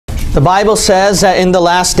The Bible says that in the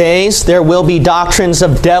last days there will be doctrines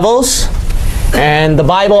of devils. And the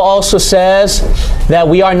Bible also says that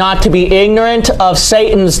we are not to be ignorant of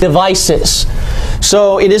Satan's devices.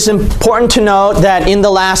 So it is important to note that in the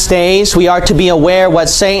last days we are to be aware what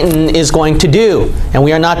Satan is going to do. And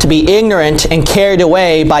we are not to be ignorant and carried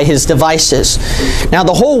away by his devices. Now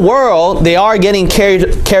the whole world, they are getting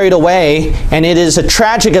carried away, and it is a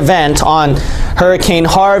tragic event on Hurricane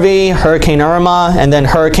Harvey, Hurricane Irma, and then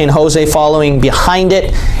Hurricane Jose following behind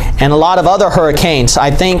it, and a lot of other hurricanes.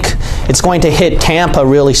 I think it's going to hit Tampa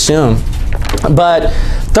really soon. But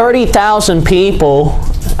 30,000 people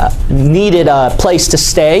needed a place to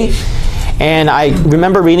stay. And I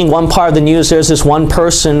remember reading one part of the news. There's this one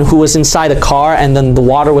person who was inside a car and then the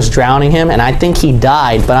water was drowning him. And I think he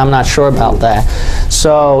died, but I'm not sure about that.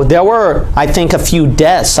 So there were, I think, a few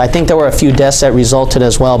deaths. I think there were a few deaths that resulted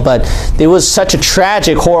as well. But it was such a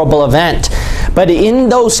tragic, horrible event. But in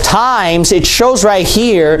those times, it shows right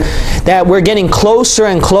here that we're getting closer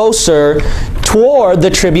and closer toward the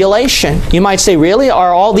tribulation. You might say, really?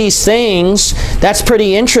 Are all these things? That's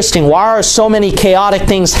pretty interesting. Why are so many chaotic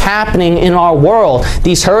things happening in our world,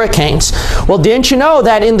 these hurricanes? Well, didn't you know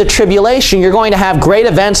that in the tribulation you're going to have great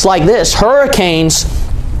events like this? Hurricanes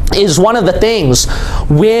is one of the things.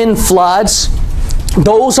 Wind, floods,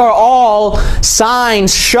 those are all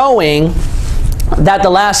signs showing that the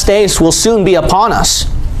last days will soon be upon us.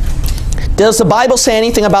 Does the Bible say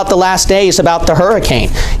anything about the last days, about the hurricane?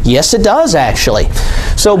 Yes, it does, actually.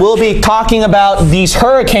 So we'll be talking about these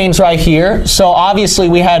hurricanes right here. So obviously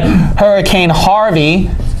we had Hurricane Harvey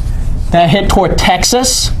that hit toward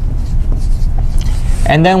Texas.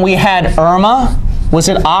 And then we had Irma. Was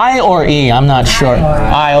it I or E? I'm not sure.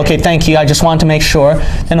 I, okay, thank you. I just wanted to make sure.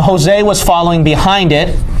 Then Jose was following behind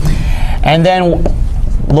it. And then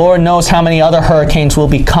Lord knows how many other hurricanes will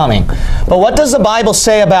be coming. But what does the Bible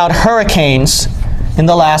say about hurricanes in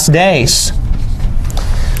the last days?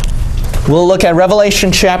 We'll look at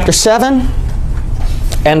Revelation chapter 7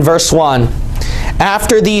 and verse 1.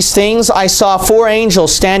 After these things I saw 4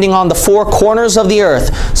 angels standing on the 4 corners of the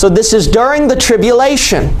earth. So this is during the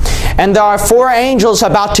tribulation. And there are 4 angels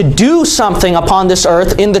about to do something upon this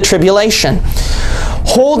earth in the tribulation,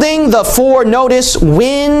 holding the 4, notice,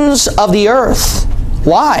 winds of the earth.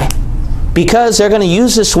 Why? Because they're going to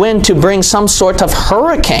use this wind to bring some sort of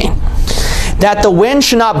hurricane. That the wind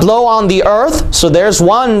should not blow on the earth. So there's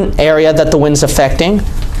one area that the wind's affecting.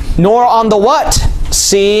 Nor on the what?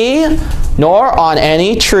 Sea, nor on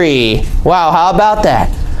any tree. Wow, how about that?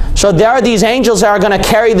 So there are these angels that are going to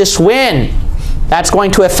carry this wind. That's going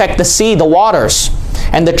to affect the sea, the waters,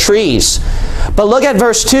 and the trees. But look at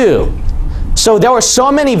verse 2. So there were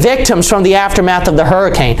so many victims from the aftermath of the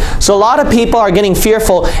hurricane. So a lot of people are getting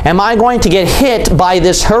fearful, am I going to get hit by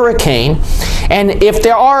this hurricane? And if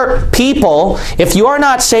there are people, if you are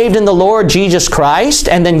not saved in the Lord Jesus Christ,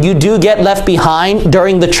 and then you do get left behind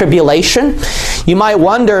during the tribulation, you might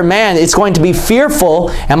wonder, man, it's going to be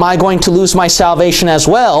fearful. Am I going to lose my salvation as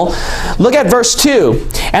well? Look at verse 2.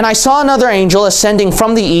 And I saw another angel ascending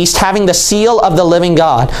from the east, having the seal of the living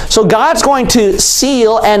God. So God's going to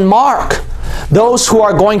seal and mark those who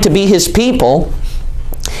are going to be his people.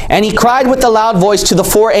 And he cried with a loud voice to the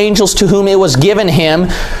 4 angels to whom it was given him.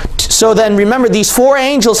 So then remember, these 4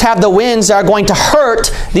 angels have the winds that are going to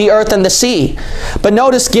hurt the earth and the sea. But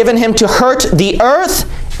notice, given him to hurt the earth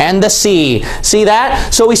and the sea. See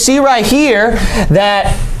that? So we see right here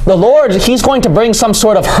that the Lord, he's going to bring some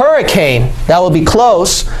sort of hurricane that will be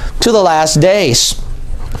close to the last days.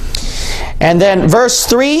 And then verse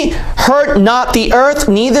 3, hurt not the earth,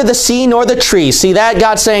 neither the sea nor the trees. See that?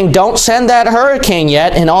 God's saying, don't send that hurricane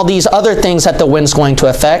yet, and all these other things that the wind's going to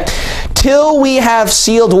affect, till we have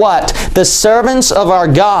sealed what? The servants of our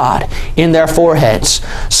God in their foreheads.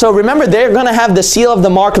 So remember, they're going to have the seal of the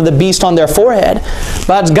mark of the beast on their forehead.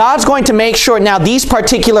 But God's going to make sure, now these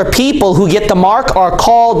particular people who get the mark are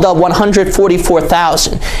called the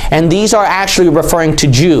 144,000. And these are actually referring to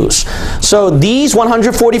Jews. So these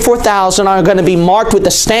 144,000 are going to be marked with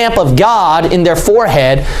the stamp of God in their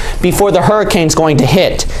forehead before the hurricane's going to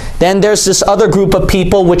hit. Then there's this other group of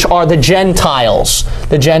people which are the Gentiles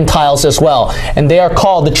as well. And they are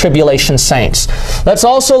called the tribulation saints. Let's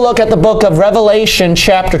also look at the book of Revelation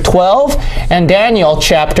chapter 12 and Daniel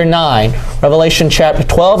chapter 9. Revelation chapter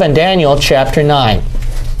 12 and Daniel chapter 9.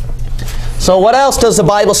 So what else does the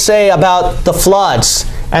Bible say about the floods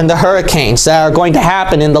and the hurricanes that are going to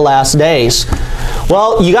happen in the last days?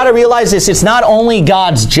 Well, you got to realize this. It's not only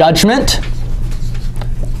God's judgment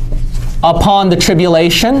upon the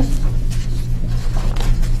tribulation.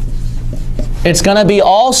 It's going to be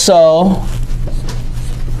also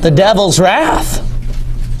the devil's wrath.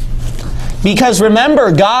 Because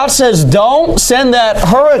remember, God says, don't send that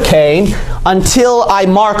hurricane until I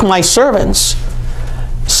mark my servants.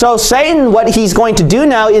 So Satan, what he's going to do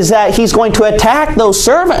now is that he's going to attack those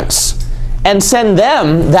servants and send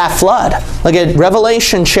them that flood. Look at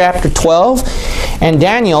Revelation chapter 12 and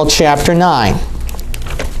Daniel chapter 9.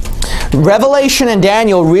 Revelation and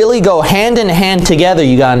Daniel really go hand in hand together,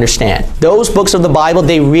 you gotta understand. Those books of the Bible,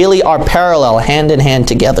 they really are parallel, hand in hand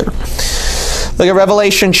together. Look at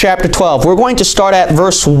Revelation chapter 12. We're going to start at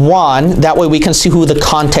verse 1. That way we can see who the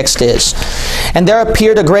context is. And there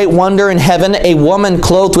appeared a great wonder in heaven, a woman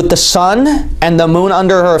clothed with the sun and the moon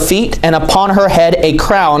under her feet, and upon her head a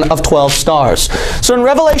crown of 12 stars. So in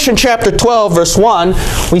Revelation chapter 12, verse 1,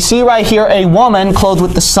 we see right here a woman clothed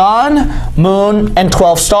with the sun, moon, and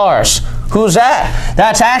 12 stars. Who's that?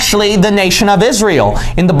 That's actually the nation of Israel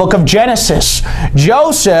in the book of Genesis.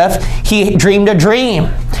 Joseph, he dreamed a dream.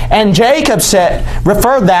 And Jacob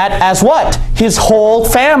referred that as what? His whole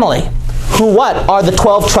family. Who what? Are the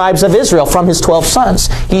 12 tribes of Israel from his 12 sons.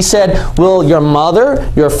 He said, will your mother,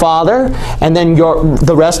 your father, and then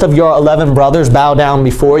the rest of your 11 brothers bow down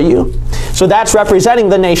before you? So that's representing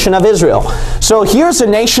the nation of Israel. So here's the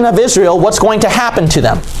nation of Israel. What's going to happen to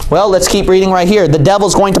them? Well, let's keep reading right here. The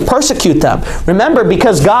devil's going to persecute them. Remember,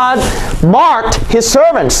 because God marked his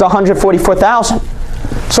servants, the 144,000.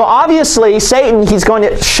 So obviously, Satan, he's going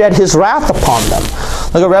to shed his wrath upon them.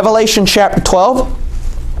 Look at Revelation chapter 12.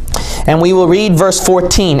 And we will read verse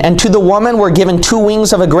 14. And to the woman were given 2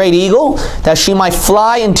 wings of a great eagle, that she might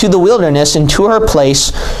fly into the wilderness, into her place,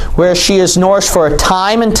 where she is nourished for a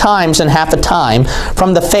time and times and half a time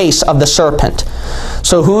from the face of the serpent.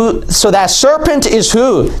 So that serpent is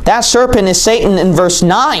who? That serpent is Satan in verse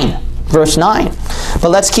 9. Verse 9. But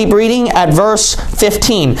let's keep reading at verse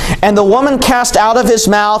 15. And the woman cast out of his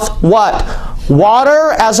mouth what?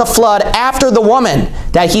 Water as a flood after the woman,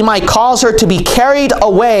 that he might cause her to be carried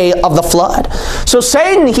away of the flood. So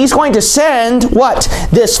Satan, he's going to send what?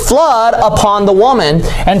 This flood upon the woman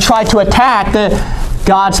and try to attack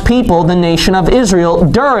God's people, the nation of Israel,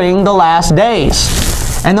 during the last days.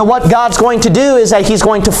 And then what God's going to do is that he's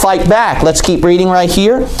going to fight back. Let's keep reading right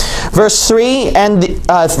here. Verse 3 and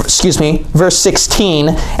verse 16.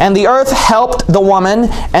 And the earth helped the woman,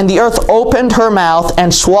 and the earth opened her mouth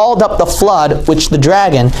and swallowed up the flood which the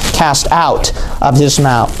dragon cast out of his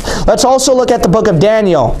mouth. Let's also look at the book of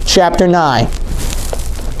Daniel, chapter 9.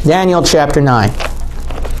 Daniel chapter 9.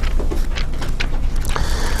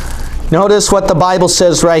 Notice what the Bible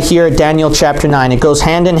says right here at Daniel chapter 9. It goes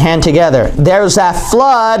hand in hand together. There's that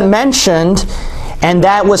flood mentioned, and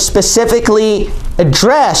that was specifically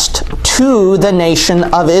addressed to the nation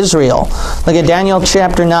of Israel. Look at Daniel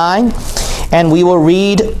chapter 9, and we will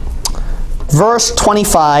read verse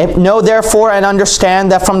 25. Know therefore and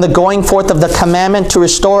understand that from the going forth of the commandment to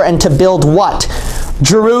restore and to build what?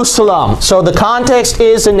 Jerusalem. So the context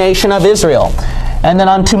is the nation of Israel. And then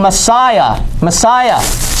unto Messiah.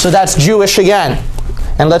 So that's Jewish again.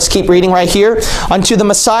 And let's keep reading right here. Unto the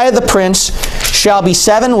Messiah the Prince shall be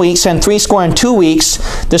 7 weeks and 62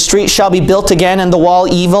 weeks. The street shall be built again, and the wall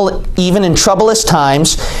even in troublous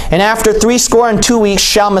times. And after 62 weeks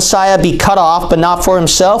shall Messiah be cut off, but not for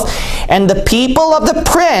himself. And the people of the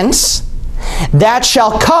Prince that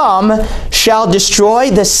shall come shall destroy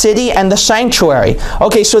the city and the sanctuary.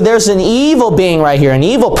 Okay, so there's an evil being right here, an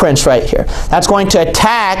evil prince right here. That's going to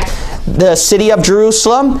attack the city of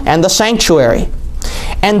Jerusalem and the sanctuary.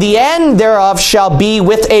 And the end thereof shall be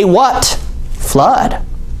with a what? Flood.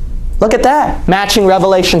 Look at that, matching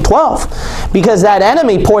Revelation 12. Because that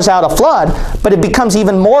enemy pours out a flood, but it becomes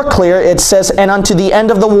even more clear. It says, and unto the end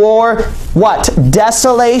of the war, what?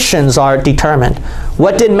 Desolations are determined.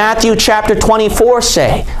 What did Matthew chapter 24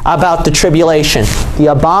 say about the tribulation? The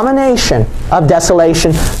abomination of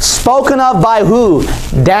desolation, spoken of by who?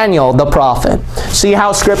 Daniel the prophet. See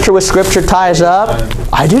how scripture with scripture ties up?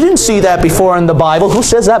 I didn't see that before in the Bible. Who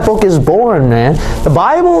says that book is boring, man? The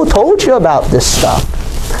Bible told you about this stuff.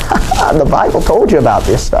 The Bible told you about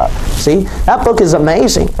this stuff. See, that book is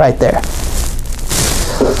amazing right there.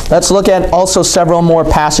 Let's look at also several more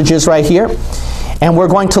passages right here. And we're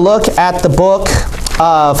going to look at the book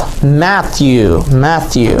of Matthew.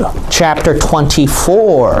 Matthew chapter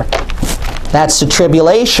 24. That's the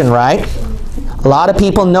tribulation, right? A lot of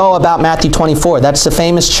people know about Matthew 24. That's the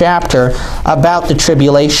famous chapter about the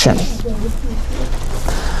tribulation.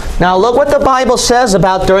 Now look what the Bible says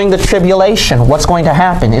about during the tribulation. What's going to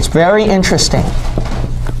happen? It's very interesting.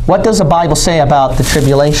 What does the Bible say about the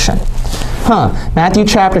tribulation? Matthew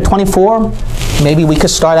chapter 24. Maybe we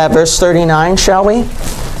could start at verse 39, shall we?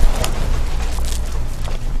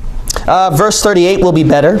 Verse 38 will be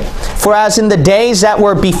better. For as in the days that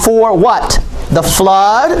were before what? The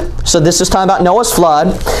flood. So this is talking about Noah's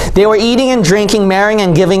flood. They were eating and drinking, marrying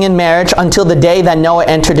and giving in marriage until the day that Noah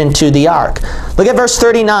entered into the ark. Look at verse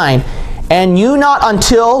 39. And knew not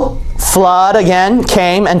until flood again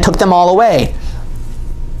came and took them all away.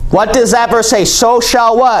 What does that verse say? So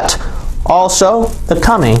shall what? Also the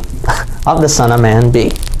coming of the Son of Man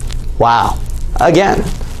be. Wow. Again.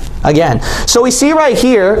 So we see right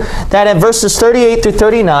here that at verses 38 through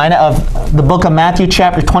 39 of the book of Matthew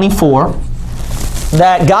chapter 24,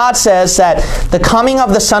 that God says that the coming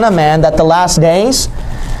of the Son of Man, that the last days,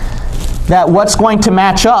 that what's going to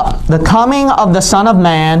match up? The coming of the Son of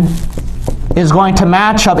Man is going to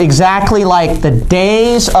match up exactly like the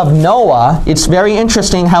days of Noah. It's very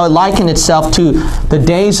interesting how it likened itself to the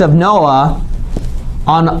days of Noah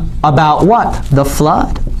on about what? The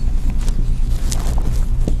flood.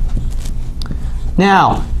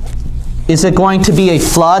 Now, is it going to be a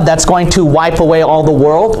flood that's going to wipe away all the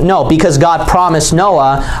world? No, because God promised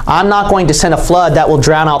Noah, I'm not going to send a flood that will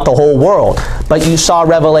drown out the whole world. But you saw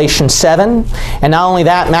Revelation 7, and not only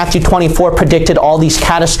that, Matthew 24 predicted all these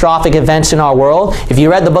catastrophic events in our world. If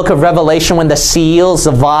you read the book of Revelation, when the seals,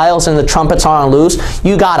 the vials, and the trumpets are on loose,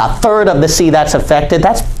 you got a third of the sea that's affected.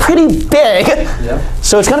 That's pretty big. Yep.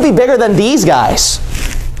 So it's going to be bigger than these guys.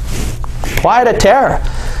 Quite a terror.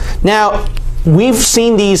 Now, we've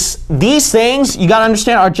seen these things, you got to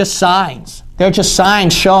understand, are just signs. They're just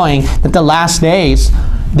signs showing that the last days,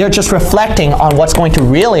 they're just reflecting on what's going to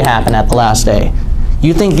really happen at the last day.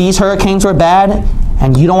 You think these hurricanes were bad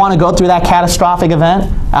and you don't want to go through that catastrophic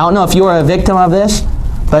event? I don't know if you are a victim of this,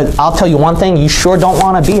 but I'll tell you one thing, you sure don't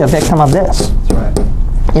want to be a victim of this. That's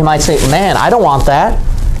right. You might say, man, I don't want that.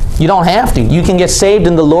 You don't have to. You can get saved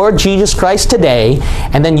in the Lord Jesus Christ today,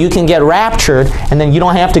 and then you can get raptured, and then you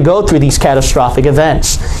don't have to go through these catastrophic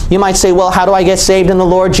events. You might say, well, how do I get saved in the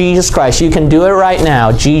Lord Jesus Christ? You can do it right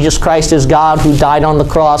now. Jesus Christ is God who died on the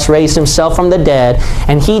cross, raised himself from the dead,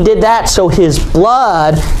 and he did that so his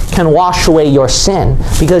blood can wash away your sin,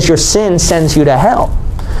 because your sin sends you to hell.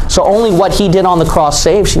 So only what he did on the cross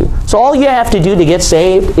saves you. So all you have to do to get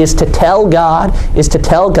saved is to tell God,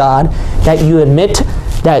 that you admit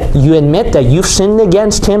that you've sinned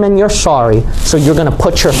against him and you're sorry. So you're going to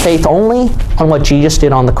put your faith only on what Jesus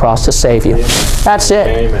did on the cross to save you. That's it.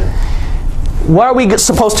 Amen. What are we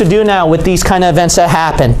supposed to do now with these kind of events that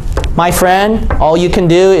happen? My friend, all you can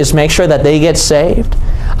do is make sure that they get saved.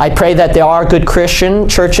 I pray that there are good Christian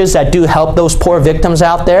churches that do help those poor victims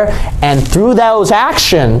out there, and through those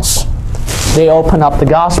actions, they open up the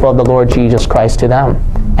gospel of the Lord Jesus Christ to them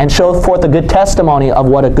and show forth a good testimony of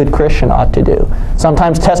what a good Christian ought to do.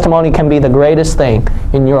 Sometimes testimony can be the greatest thing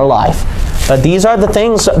in your life. But these are the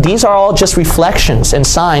things, these are all just reflections and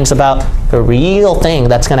signs about the real thing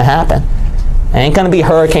that's going to happen. It ain't going to be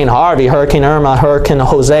Hurricane Harvey, Hurricane Irma, Hurricane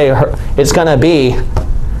Jose. It's going to be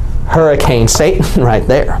Hurricane Satan right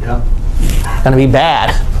there. Yeah. Going to be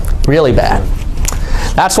bad, really bad.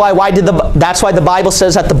 That's why the Bible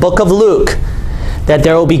says at the book of Luke that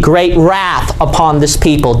there will be great wrath upon this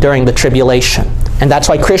people during the tribulation. And that's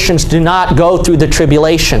why Christians do not go through the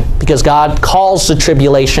tribulation, because God calls the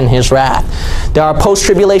tribulation his wrath. There are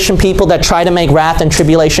post-tribulation people that try to make wrath and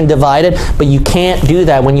tribulation divided, but you can't do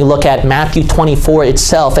that when you look at Matthew 24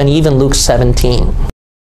 itself and even Luke 17.